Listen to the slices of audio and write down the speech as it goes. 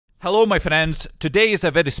Hello my friends, today is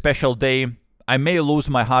a very special day. I may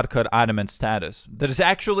lose my hardcore Ironman status. There's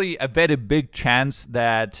actually a very big chance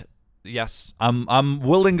that, yes, I'm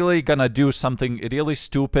willingly gonna do something really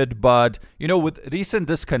stupid, but you know, with recent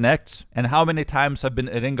disconnects and how many times I've been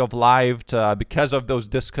ring of lived because of those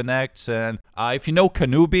disconnects, and if you know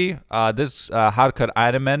Kanubi, this hardcore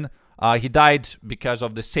Ironman, he died because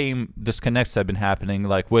of the same disconnects that have been happening,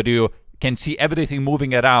 like where you can see everything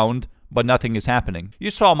moving around but nothing is happening.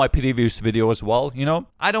 You saw my previous video as well, you know?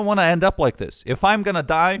 I don't want to end up like this. If I'm gonna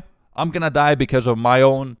die, I'm gonna die because of my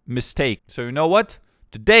own mistake. So you know what?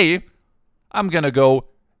 Today, I'm gonna go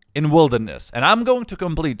in wilderness. And I'm going to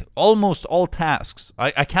complete almost all tasks.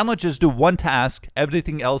 I cannot just do one task.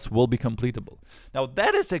 Everything else will be completable. Now,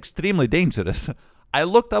 that is extremely dangerous. I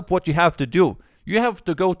looked up what you have to do. You have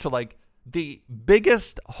to go to, like, the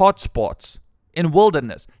biggest hotspots in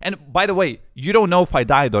wilderness. And by the way, you don't know if I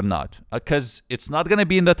died or not, because it's not going to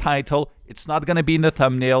be in the title, it's not going to be in the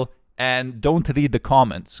thumbnail, and don't read the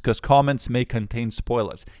comments, because comments may contain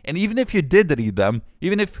spoilers. And even if you did read them,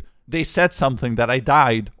 even if they said something that I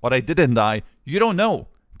died or I didn't die, you don't know,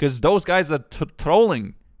 because those guys are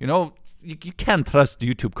trolling. You know, you can't trust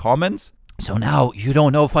YouTube comments. So now you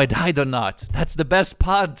don't know if I died or not. That's the best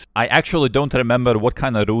part. I actually don't remember what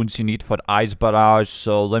kind of runes you need for Ice Barrage.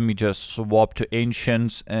 So let me just swap to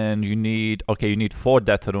Ancients. And you need, okay, you need 4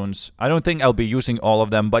 death runes. I don't think I'll be using all of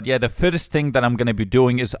them. But yeah, the first thing that I'm going to be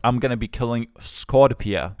doing is I'm going to be killing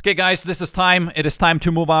Scorpia. Okay, guys, this is time. It is time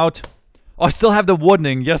to move out. Oh, I still have the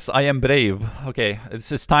warning. Yes, I am brave. Okay,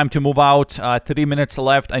 it's time to move out. 3 minutes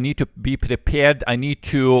left. I need to be prepared. I need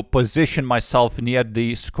to position myself near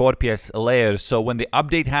the Scorpius lair. So when the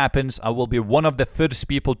update happens, I will be one of the first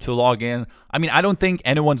people to log in. I mean, I don't think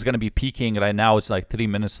anyone's going to be peeking right now. It's like 3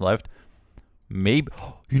 minutes left. Maybe.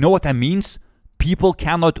 You know what that means? People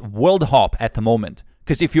cannot world hop at the moment.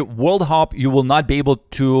 Because if you world hop, you will not be able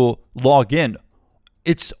to log in.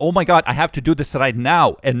 It's, oh my god, I have to do this right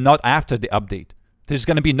now and not after the update. There's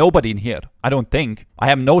going to be nobody in here, I don't think. I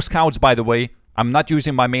have no scouts, by the way. I'm not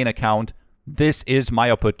using my main account. This is my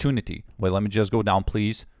opportunity. Wait, let me just go down,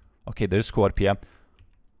 please. Okay, there's Scorpia.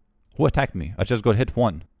 Who attacked me? I just got hit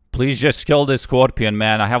 1. Please just kill this Scorpion,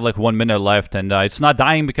 man. I have like 1 minute left, and it's not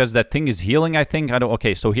dying because that thing is healing, I think.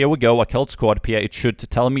 Okay, so here we go. I killed Scorpia. It should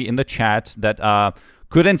tell me in the chat that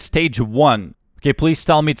couldn't stage 1. Okay, please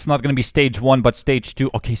tell me it's not going to be stage 1, but stage 2.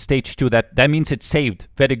 Okay, stage 2. That means it's saved.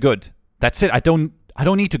 Very good. That's it. I don't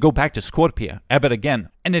need to go back to Scorpia ever again.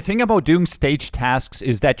 And the thing about doing stage tasks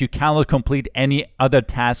is that you cannot complete any other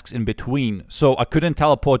tasks in between. So I couldn't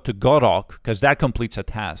teleport to Gorok because that completes a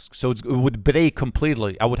task. So it would break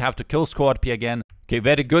completely. I would have to kill Scorpia again. Okay,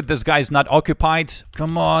 very good. This guy's not occupied.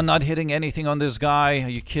 Come on, not hitting anything on this guy. Are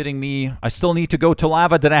you kidding me? I still need to go to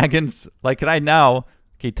Lava Dragons, like right now.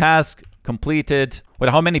 Okay, task completed.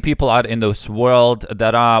 Wait, how many people are in this world?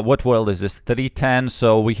 That are, what world is this? 310.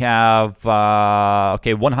 So we have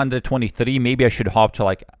okay, 123. Maybe I should hop to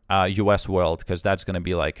like US world, because that's gonna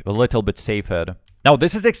be like a little bit safer. Now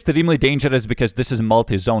this is extremely dangerous because this is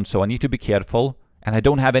multi-zone, so I need to be careful. And I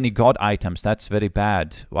don't have any god items. That's very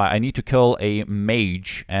bad. I need to kill a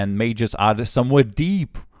mage, and mages are somewhere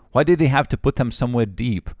deep. Why did they have to put them somewhere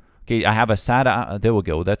deep? Okay, I have a Sada. There we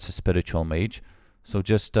go. That's a spiritual mage. So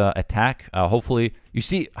just attack. Hopefully, you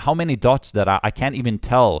see how many dots that are. I can't even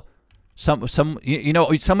tell. You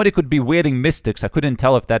know, somebody could be wearing mystics. I couldn't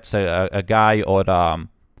tell if that's a guy or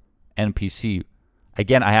NPC.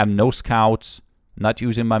 Again, I have no scouts. Not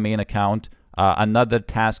using my main account. Another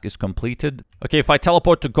task is completed. Okay, if I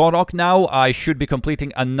teleport to Gorok now, I should be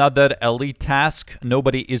completing another elite task.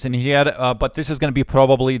 Nobody is in here, but this is going to be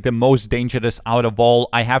probably the most dangerous out of all.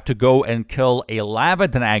 I have to go and kill a lava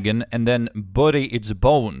dragon and then bury its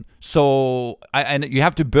bone. So, and you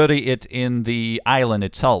have to bury it in the island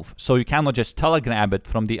itself. So you cannot just telegrab it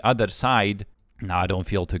from the other side. No, I don't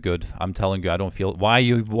feel too good. I'm telling you, I don't feel... Why are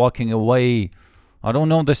you walking away? I don't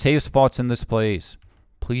know the safe spots in this place.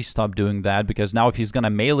 Please stop doing that, because now if he's going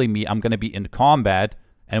to melee me, I'm going to be in combat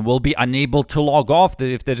and will be unable to log off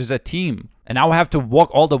if there is a team. And now I have to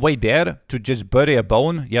walk all the way there to just bury a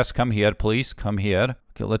bone. Yes, come here, please. Come here.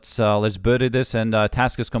 Okay, let's bury this, and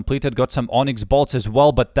task is completed. Got some onyx bolts as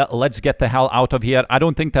well, but let's get the hell out of here. I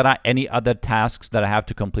don't think there are any other tasks that I have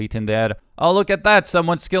to complete in there. Oh, look at that.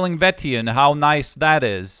 Someone's killing Vetian. How nice that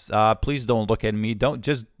is. Please don't look at me. Don't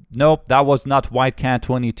just... Nope, that was not White Cat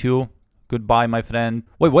 22. Goodbye, my friend.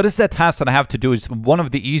 Wait, what is that task that I have to do? It's one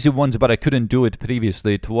of the easy ones, but I couldn't do it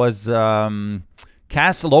previously. It was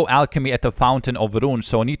cast low alchemy at the Fountain of Runes.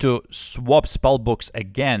 So I need to swap spellbooks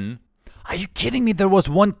again. Are you kidding me? There was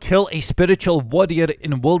one kill a spiritual warrior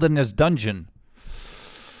in Wilderness Dungeon.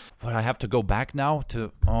 But I have to go back now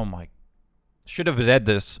to... Oh my... Should have read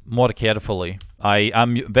this more carefully.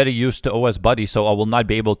 I'm very used to OS Buddy, so I will not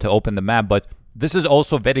be able to open the map, but this is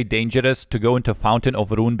also very dangerous to go into Fountain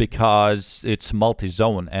of Ruin because it's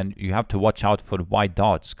multi-zone, and you have to watch out for white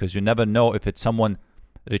dots, because you never know if it's someone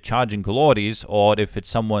recharging glories or if it's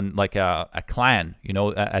someone like a clan, you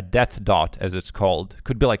know, a death dot, as it's called.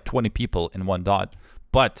 Could be like 20 people in one dot.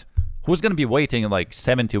 But who's going to be waiting in like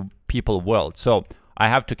 70 people world? So I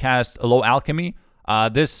have to cast a low alchemy.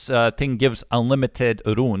 This thing gives unlimited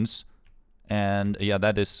runes. And yeah,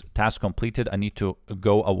 that is task completed. I need to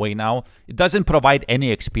go away now. It doesn't provide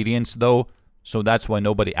any experience though, so that's why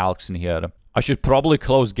nobody alks in here. I should probably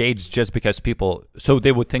close gates just because people, so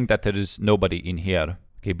they would think that there is nobody in here.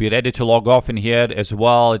 Okay, be ready to log off in here as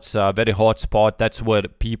well. It's a very hot spot. That's where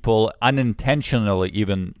people unintentionally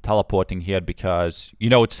even teleporting here because, you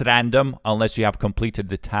know, it's random unless you have completed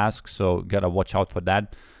the task, so gotta watch out for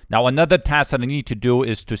that. Now, another task that I need to do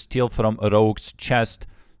is to steal from a rogue's chest.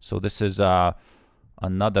 So this is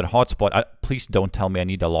another hotspot. Please don't tell me I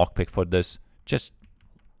need a lockpick for this. Just,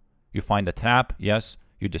 you find a trap, yes.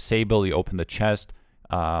 You disable, you open the chest.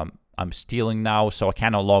 I'm stealing now, so I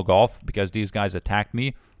cannot log off because these guys attacked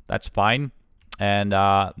me. That's fine. And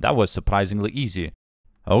that was surprisingly easy.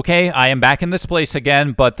 Okay, I am back in this place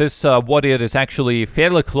again, but this warrior is actually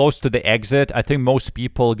fairly close to the exit. I think most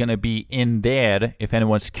people are gonna be in there if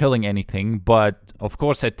anyone's killing anything, but of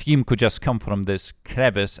course a team could just come from this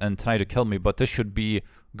crevice and try to kill me, but this should be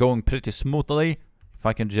going pretty smoothly. If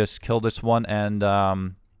I can just kill this one, and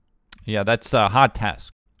yeah, that's a hard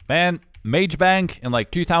task. Man, Mage Bank in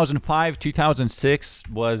like 2005, 2006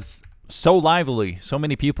 was so lively. So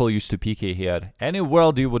many people used to PK here. Any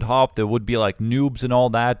world you would hop, there would be like noobs and all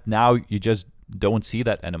that. Now you just don't see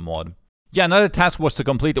that anymore. Yeah, another task was to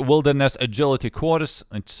complete the Wilderness Agility course.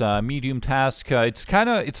 It's a medium task. It's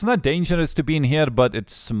not dangerous to be in here, but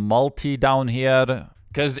it's multi down here.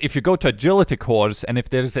 Because if you go to Agility course and if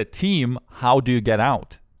there's a team, how do you get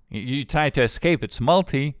out? You try to escape, it's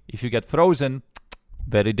multi. If you get frozen,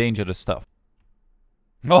 very dangerous stuff.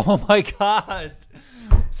 Oh my god!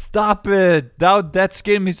 Stop it! That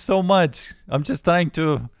scared me so much. I'm just trying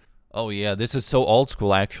to... Oh yeah, this is so old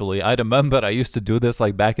school actually. I remember I used to do this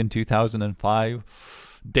like back in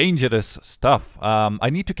 2005. Dangerous stuff. I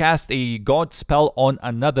need to cast a god spell on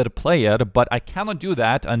another player, but I cannot do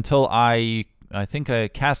that until I think I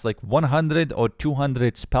cast like 100 or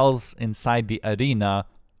 200 spells inside the arena.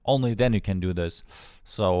 Only then you can do this.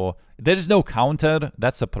 So there is no counter.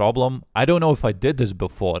 That's a problem. I don't know if I did this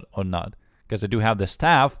before or not, because I do have the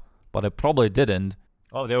staff, but I probably didn't.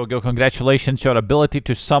 Oh, there we go. Congratulations. Your ability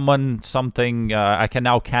to summon something. I can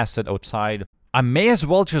now cast it outside. I may as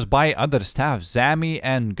well just buy other staff, Zami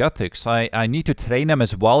and Guthix. I need to train them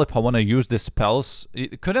as well if I want to use the spells.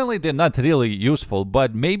 Currently, they're not really useful,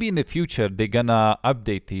 but maybe in the future they're gonna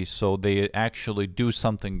update these so they actually do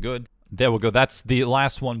something good. There we go. That's the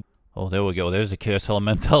last one. Oh, there we go. There's a Chaos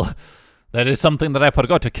Elemental. That is something that I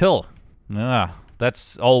forgot to kill. Ah,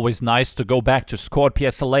 that's always nice to go back to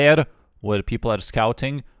Scorpius lair, where people are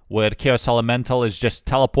scouting, where Chaos Elemental is just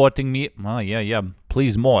teleporting me. Oh, yeah.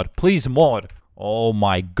 Please more. Please more. Oh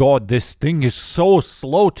my god, this thing is so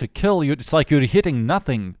slow to kill you. It's like you're hitting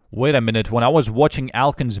nothing. Wait a minute. When I was watching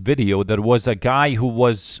Alkin's video, there was a guy who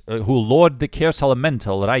lured the Chaos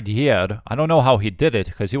Elemental right here. I don't know how he did it,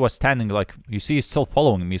 because he was standing like... You see, he's still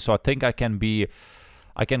following me, so I think I can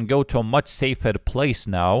go to a much safer place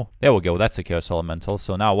now. There we go. That's a Chaos Elemental.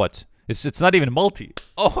 So now what? It's not even multi.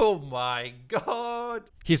 Oh my god.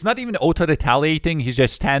 He's not even auto-retaliating. He's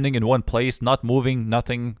just standing in one place, not moving,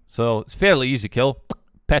 nothing. So it's fairly easy kill.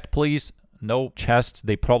 Pet, please. No chests.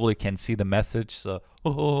 They probably can see the message. So,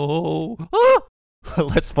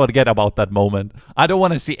 let's forget about that moment. I don't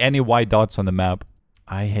want to see any white dots on the map.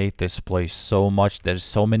 I hate this place so much. There's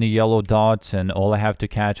so many yellow dots, and all I have to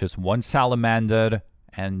catch is one salamander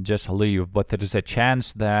and just leave. But there is a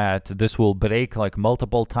chance that this will break like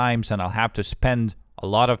multiple times and I'll have to spend a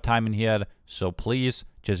lot of time in here. So please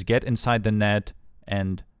just get inside the net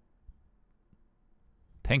and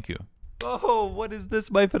thank you. Oh, what is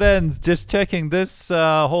this, my friends? Just checking this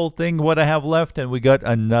whole thing, what I have left, and we got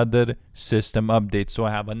another system update, so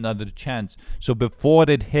I have another chance. So before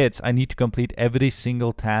it hits, I need to complete every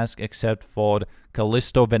single task except for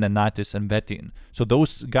Callisto, Venenatis, and Vetian. So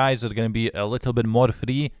those guys are going to be a little bit more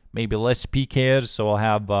free, maybe less PKers, so I'll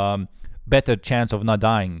have better chance of not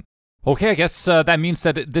dying. Okay, I guess that means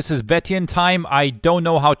that this is Vetian time. I don't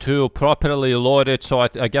know how to properly load it, so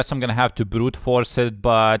I guess I'm gonna have to brute force it,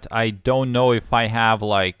 but I don't know if I have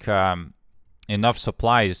like enough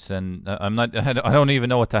supplies, and I'm not. I don't even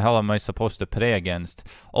know what the hell am I supposed to pray against.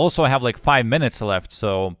 Also, I have like 5 minutes left,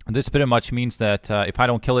 so this pretty much means that if I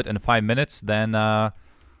don't kill it in 5 minutes, then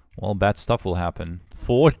well, bad stuff will happen.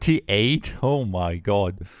 48? Oh my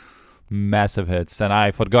god, massive hits, and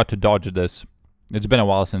I forgot to dodge this. It's been a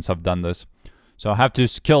while since I've done this. So I have to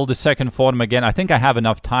kill the second form again. I think I have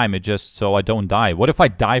enough time, it just so I don't die. What if I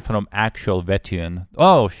die from actual Vetian?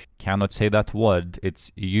 Oh, cannot say that word. It's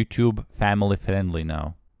YouTube family friendly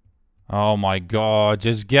now. Oh my god,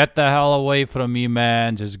 just get the hell away from me,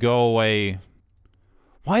 man. Just go away.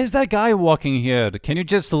 Why is that guy walking here? Can you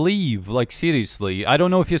just leave? Like, seriously. I don't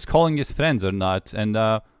know if he's calling his friends or not. And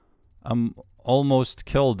I'm almost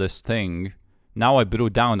killed this thing. Now I blew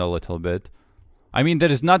down a little bit. I mean,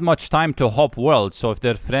 there is not much time to hop worlds, so if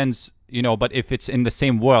they're friends, you know, but if it's in the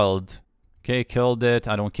same world, okay, killed it,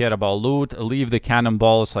 I don't care about loot, leave the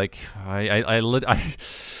cannonballs, like,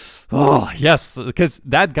 oh, yes, because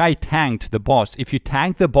that guy tanked the boss. If you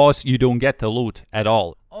tank the boss, you don't get the loot at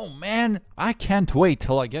all. Oh, man, I can't wait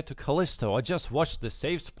till I get to Callisto. I just watched the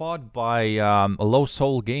save spot by Low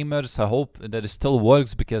Soul Gamers. I hope that it still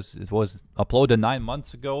works because it was uploaded 9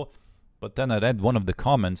 months ago, but then I read one of the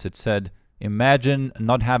comments, it said, imagine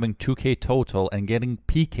not having 2k total and getting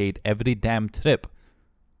PK'd every damn trip.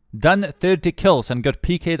 Done 30 kills and got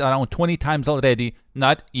PK'd around 20 times already,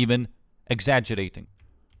 not even exaggerating.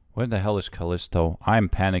 Where the hell is Callisto? I'm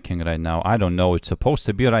panicking right now. I don't know. It's supposed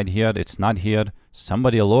to be right here. It's not here.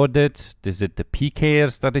 Somebody lured it. Is it the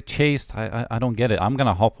PKers that it chased? I don't get it. I'm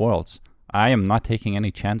gonna hop worlds. I am not taking any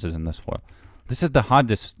chances in this world. This is the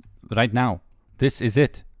hardest right now. This is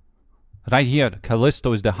it. Right here,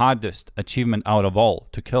 Callisto is the hardest achievement out of all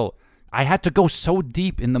to kill. I had to go so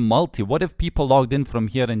deep in the multi. What if people logged in from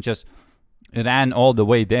here and just ran all the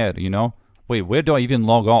way there, you know? Wait, where do I even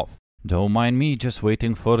log off? Don't mind me, just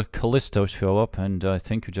waiting for Callisto to show up, and I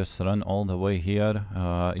think you just run all the way here.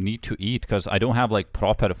 I need to eat, because I don't have, like,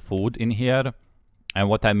 proper food in here. And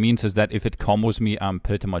what that means is that if it combos me, I'm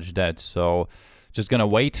pretty much dead. So, just gonna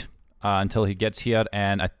wait until he gets here,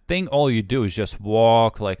 and I think all you do is just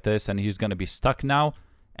walk like this, and he's gonna be stuck now.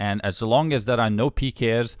 And as long as there are no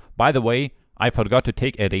PKs, by the way, I forgot to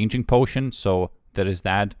take a ranging potion, so there is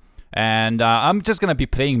that. And I'm just gonna be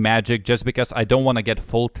praying magic just because I don't want to get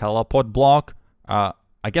full teleport block. I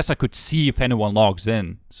guess I could see if anyone logs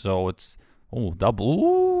in, so it's double.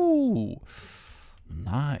 Ooh,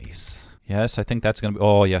 nice. Yes, I think that's gonna be.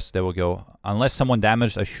 Oh yes, there we go. Unless someone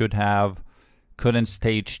damaged, I should have. Couldn't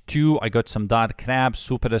stage 2. I got some dark crabs,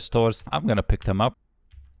 super restores. I'm gonna pick them up.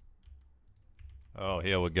 Oh,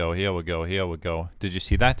 here we go, here we go, here we go. Did you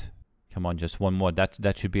see that? Come on, just one more.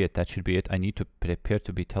 That should be it. That should be it. I need to prepare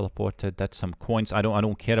to be teleported. That's some coins. I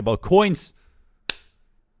don't care about coins.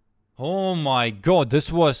 Oh my god,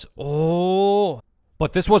 this was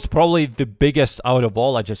but this was probably the biggest out of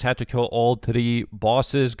all. I just had to kill all 3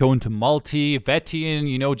 bosses, go into multi, Vetian,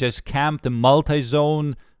 you know, just camp the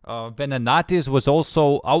multi-zone. Venenatis was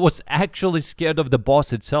also, I was actually scared of the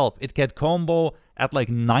boss itself. It get combo at like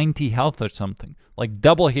 90 health or something. Like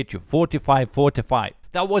double hit you, 45, 45.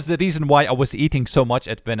 That was the reason why I was eating so much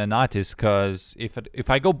at Venenatis, because if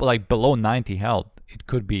I go like below 90 health, it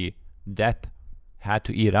could be death. Had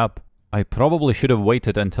to eat up. I probably should have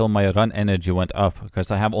waited until my run energy went up,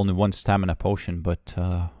 because I have only 1 stamina potion, but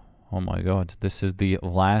oh my god, this is the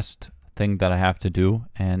last thing that I have to do,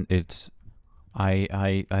 and it's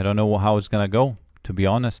I don't know how it's gonna go, to be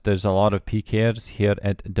honest. There's a lot of PKers here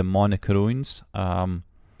at Demonic Ruins.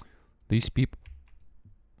 These people,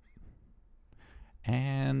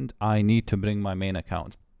 and I need to bring my main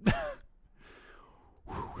account.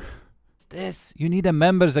 This, you need a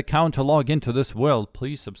members account to log into this world.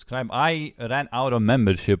 Please subscribe. I ran out of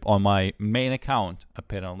membership on my main account,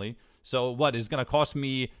 apparently. So what, it's gonna cost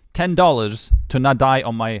me $10 to not die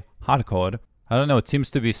on my hardcore. I don't know, it seems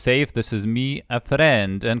to be safe. This is me, a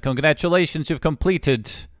friend, and congratulations, you've completed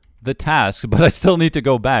the task, but I still need to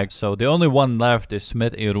go back. So the only one left is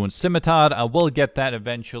Smith a Rune Scimitar. I will get that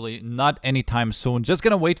eventually, not anytime soon. Just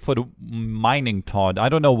gonna wait for the mining Todd. I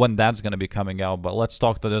don't know when that's gonna be coming out, but let's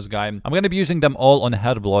talk to this guy. I'm gonna be using them all on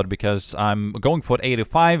Herblord because I'm going for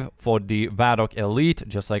 85 for the Varrock Elite,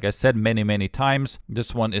 just like I said many times.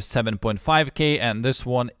 This one is 7.5k, and this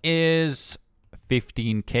one is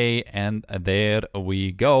 15k, and there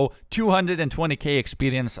we go. 220k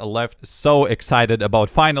experience left. So excited about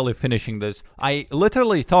finally finishing this. I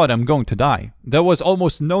literally thought I'm going to die. There was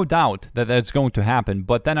almost no doubt that that's going to happen,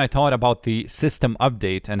 but then I thought about the system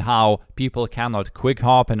update and how people cannot quick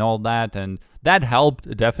hop and all that, and that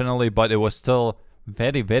helped definitely, but it was still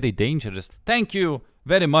very dangerous. Thank you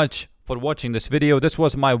very much for watching this video. This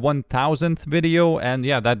was my 1000th video, and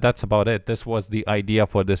yeah, that's about it. This was the idea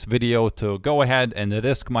for this video, to go ahead and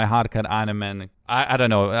risk my hardcore Ironman. I don't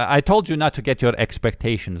know. I told you not to get your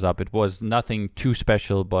expectations up. It was nothing too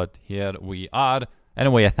special, but here we are.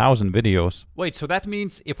 Anyway, 1000 videos. Wait, so that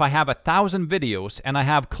means if I have 1000 videos and I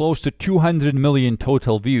have close to 200 million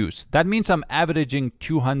total views, that means I'm averaging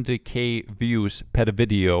 200k views per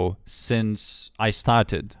video since I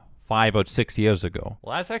started 5 or 6 years ago.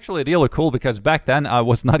 Well, that's actually really cool, because back then I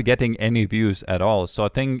was not getting any views at all. So I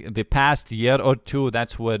think the past year or two,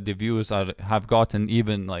 that's where the views have gotten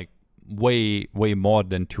even like way more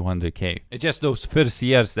than 200k. It's just those first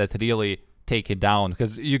years that really take it down,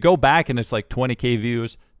 because you go back and it's like 20k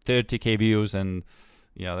views, 30k views, and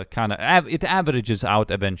yeah, that kind of it averages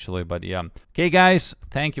out eventually. But yeah, okay guys,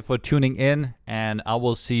 thank you for tuning in, and I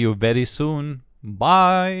will see you very soon.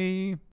 Bye.